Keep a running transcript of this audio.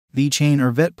Vechain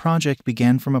or VET project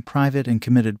began from a private and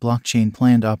committed blockchain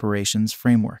planned operations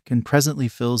framework and presently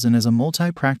fills in as a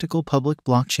multi-practical public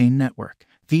blockchain network.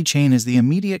 Vechain is the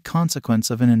immediate consequence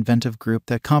of an inventive group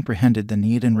that comprehended the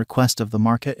need and request of the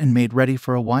market and made ready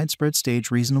for a widespread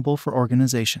stage reasonable for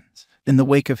organizations. In the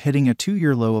wake of hitting a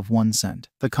 2-year low of 1 cent,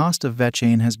 the cost of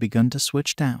Vechain has begun to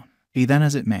switch down. Be that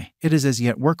as it may, it is as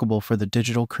yet workable for the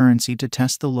digital currency to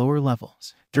test the lower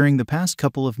levels. During the past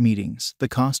couple of meetings, the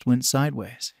cost went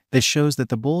sideways. This shows that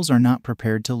the bulls are not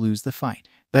prepared to lose the fight.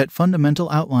 That fundamental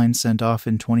outline sent off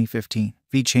in 2015,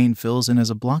 Vechain fills in as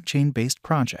a blockchain-based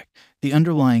project. The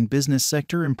underlying business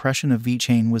sector impression of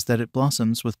Vechain was that it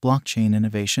blossoms with blockchain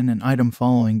innovation and item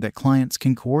following that clients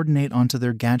can coordinate onto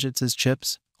their gadgets as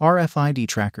chips, RFID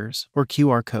trackers, or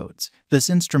QR codes. This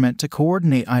instrument to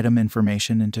coordinate item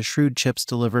information into shrewd chips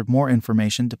delivered more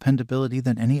information dependability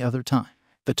than any other time.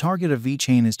 The target of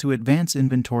Vechain is to advance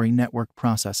inventory network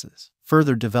processes,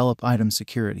 further develop item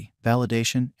security,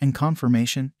 validation, and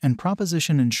confirmation, and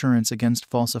proposition insurance against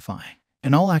falsifying.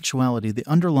 In all actuality, the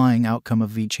underlying outcome of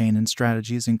Vechain and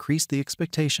strategies increased the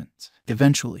expectations.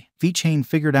 Eventually, Vechain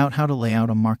figured out how to lay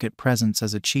out a market presence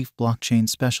as a chief blockchain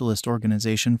specialist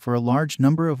organization for a large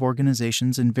number of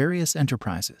organizations in various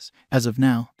enterprises. As of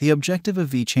now, the objective of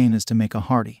Vechain is to make a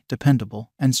hardy,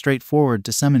 dependable, and straightforward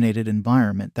disseminated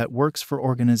environment that works for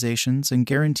organizations and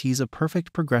guarantees a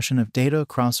perfect progression of data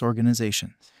across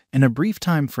organizations. In a brief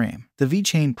time frame, the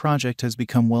Vechain project has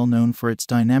become well known for its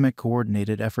dynamic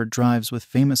coordinated effort drives with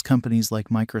famous companies like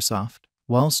Microsoft,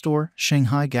 Wellstore,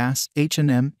 Shanghai Gas,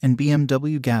 H&M, and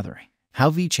BMW gathering. How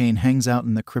Vechain hangs out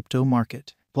in the crypto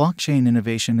market. Blockchain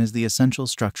innovation is the essential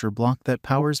structure block that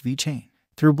powers Vechain.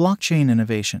 Through blockchain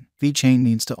innovation, Vechain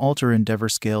needs to alter endeavor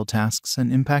scale tasks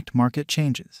and impact market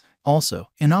changes. Also,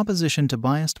 in opposition to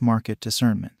biased market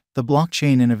discernment, the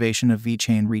blockchain innovation of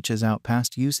Vechain reaches out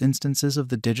past use instances of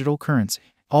the digital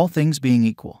currency. All things being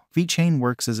equal, Vechain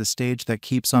works as a stage that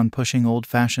keeps on pushing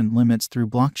old-fashioned limits through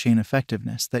blockchain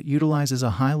effectiveness that utilizes a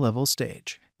high-level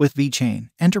stage. With Vechain,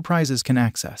 enterprises can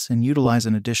access and utilize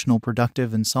an additional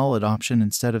productive and solid option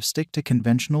instead of stick to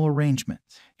conventional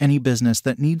arrangements. Any business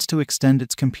that needs to extend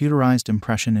its computerized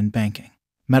impression in banking,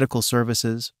 medical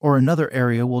services, or another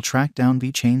area will track down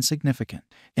Vechain significant.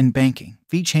 In banking,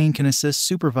 Vechain can assist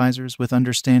supervisors with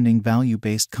understanding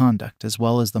value-based conduct as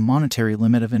well as the monetary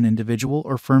limit of an individual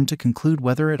or firm to conclude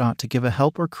whether it ought to give a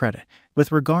help or credit. With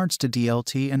regards to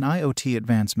DLT and IoT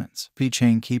advancements,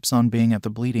 Vechain keeps on being at the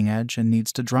bleeding edge and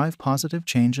needs to drive positive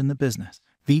change in the business.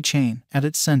 Vechain, at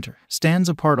its center, stands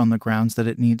apart on the grounds that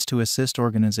it needs to assist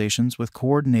organizations with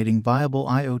coordinating viable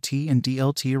IoT and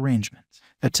DLT arrangements.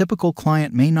 A typical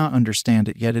client may not understand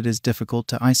it, yet it is difficult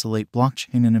to isolate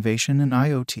blockchain innovation and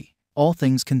IoT. All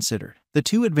things considered, the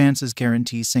two advances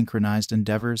guarantee synchronized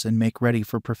endeavors and make ready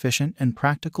for proficient and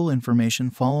practical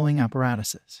information following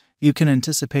apparatuses. You can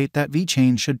anticipate that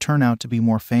Vechain should turn out to be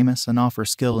more famous and offer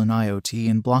skill in IoT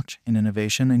and blockchain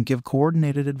innovation and give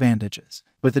coordinated advantages.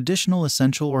 With additional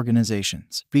essential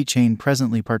organizations, Vechain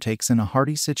presently partakes in a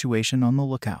hearty situation on the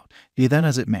lookout. Be that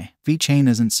as it may, Vechain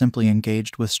isn't simply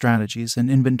engaged with strategies and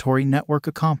inventory network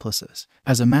accomplices.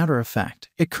 As a matter of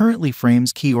fact, it currently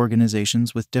frames key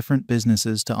organizations with different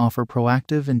businesses to offer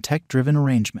proactive and tech-driven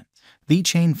arrangements.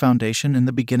 Vechain Foundation in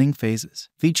the beginning phases.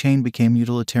 Vechain became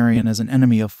utilitarian as an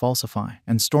enemy of falsify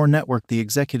and store network the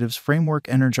executives framework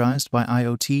energized by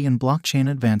IoT and blockchain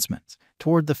advancements.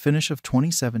 Toward the finish of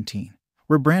 2017,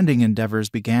 rebranding endeavors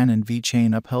began and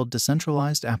Vechain upheld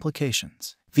decentralized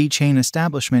applications. Vechain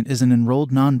establishment is an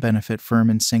enrolled non-benefit firm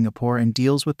in Singapore and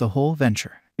deals with the whole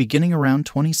venture. Beginning around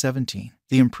 2017,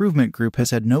 the improvement group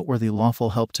has had noteworthy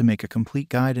lawful help to make a complete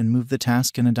guide and move the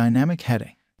task in a dynamic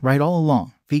heading. Right all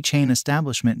along, Vechain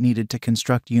establishment needed to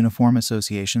construct uniform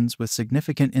associations with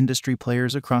significant industry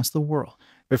players across the world.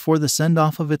 Before the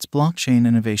send-off of its blockchain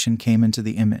innovation came into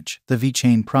the image, the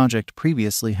Vechain project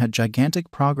previously had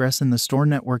gigantic progress in the store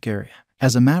network area.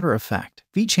 As a matter of fact,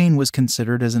 Vechain was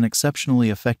considered as an exceptionally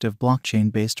effective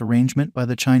blockchain-based arrangement by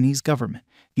the Chinese government.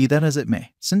 Be that as it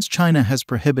may, since China has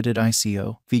prohibited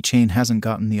ICO, Vechain hasn't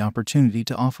gotten the opportunity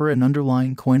to offer an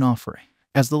underlying coin offering.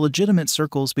 As the legitimate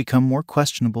circles become more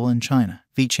questionable in China,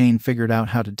 Vechain figured out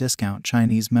how to discount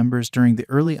Chinese members during the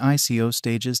early ICO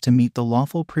stages to meet the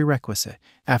lawful prerequisite.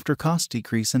 After cost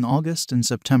decrease in August and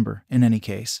September, in any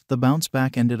case, the bounce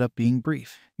back ended up being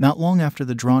brief. Not long after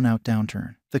the drawn-out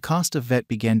downturn, the cost of VET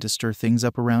began to stir things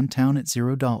up around town at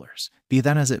 $0. Be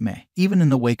that as it may, even in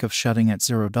the wake of shutting at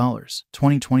 $0,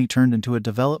 2020 turned into a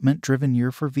development-driven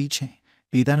year for Vechain.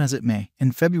 Be that as it may,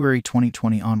 in February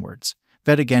 2020 onwards,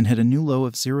 VET again hit a new low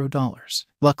of $0.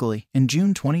 Luckily, in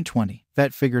June 2020,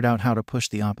 Vet figured out how to push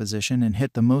the opposition and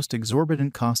hit the most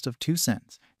exorbitant cost of 2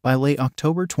 cents. By late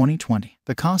October 2020,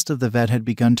 the cost of the Vet had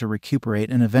begun to recuperate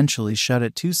and eventually shut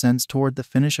at 2 cents toward the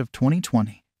finish of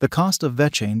 2020. The cost of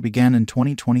Vechain began in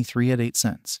 2023 at 8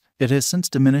 cents. It has since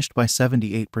diminished by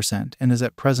 78% and is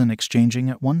at present exchanging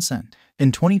at 1 cent.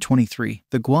 In 2023,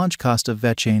 the gauge cost of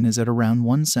Vechain is at around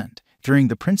 1 cent. During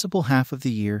the principal half of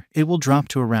the year, it will drop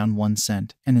to around 1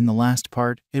 cent, and in the last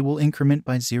part, it will increment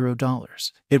by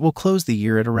 $0. It will close the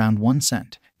year at around 1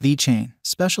 cent. Vechain,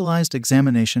 specialized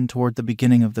examination toward the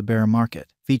beginning of the bear market.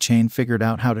 Vechain figured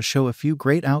out how to show a few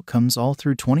great outcomes all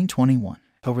through 2021.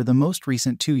 Over the most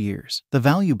recent 2 years, the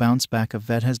value bounce back of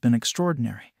Vet has been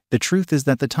extraordinary. The truth is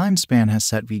that the time span has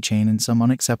set Vechain in some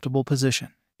unacceptable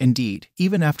position. Indeed,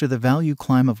 even after the value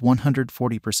climb of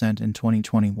 140% in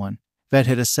 2021, Vet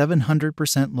hit a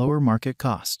 700% lower market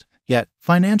cost. Yet,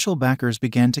 financial backers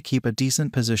began to keep a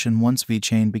decent position once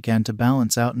Vechain began to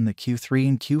balance out in the Q3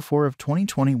 and Q4 of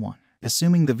 2021.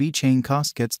 Assuming the Vechain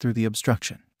cost gets through the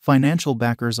obstruction, financial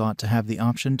backers ought to have the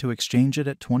option to exchange it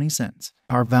at 20 cents.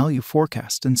 Our value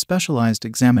forecast and specialized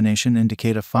examination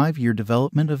indicate a 5-year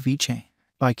development of Vechain.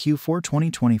 By Q4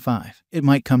 2025, it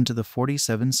might come to the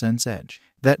 47 cents edge.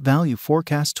 That value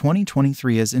forecast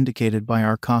 2023 as indicated by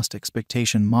our cost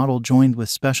expectation model joined with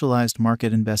specialized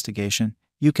market investigation.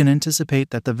 You can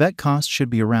anticipate that the Vet cost should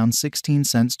be around 16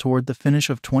 cents toward the finish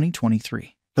of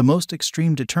 2023. The most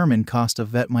extreme determined cost of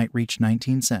Vet might reach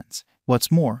 19 cents.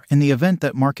 What's more, in the event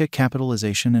that market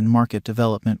capitalization and market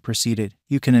development proceeded,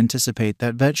 you can anticipate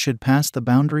that Vet should pass the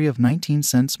boundary of 19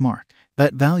 cents mark.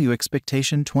 Vet value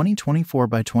expectation 2024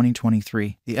 by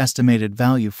 2023. The estimated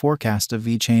value forecast of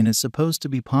Vechain is supposed to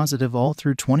be positive all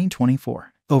through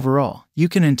 2024. Overall, you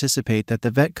can anticipate that the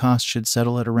Vet cost should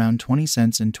settle at around 20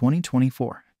 cents in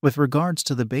 2024. With regards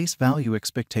to the base value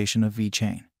expectation of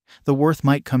Vechain, the worth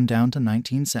might come down to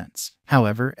 19 cents.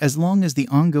 However, as long as the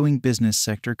ongoing business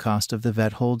sector cost of the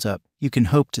Vet holds up, you can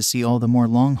hope to see all the more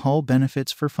long-haul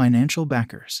benefits for financial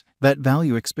backers. Vet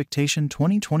value expectation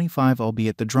 2025.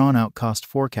 Albeit the drawn-out cost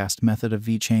forecast method of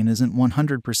Vechain isn't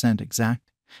 100%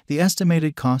 exact, the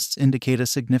estimated costs indicate a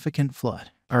significant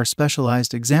flood. Our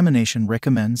specialized examination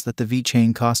recommends that the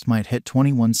Vechain cost might hit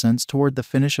 21 cents toward the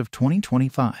finish of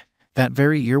 2025. That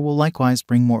very year will likewise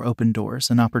bring more open doors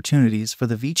and opportunities for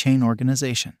the Vechain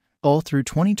organization. All through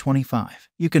 2025,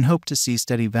 you can hope to see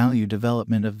steady value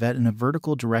development of Vet in a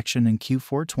vertical direction in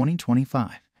Q4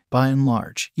 2025. By and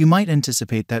large, you might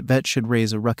anticipate that Vet should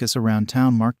raise a ruckus around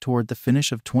town mark toward the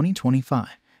finish of 2025.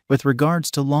 With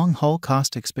regards to long-haul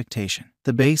cost expectation,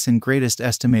 the base and greatest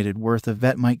estimated worth of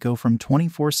Vet might go from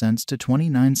 24 cents to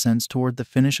 29 cents toward the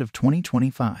finish of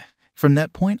 2025. From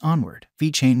that point onward,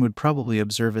 Vechain would probably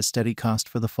observe a steady cost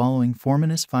for the following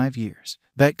 4-5 years.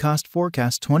 Vet cost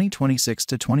forecast 2026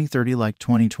 to 2030 like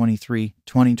 2023,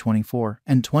 2024,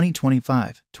 and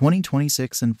 2025,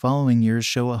 2026 and following years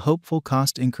show a hopeful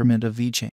cost increment of Vechain.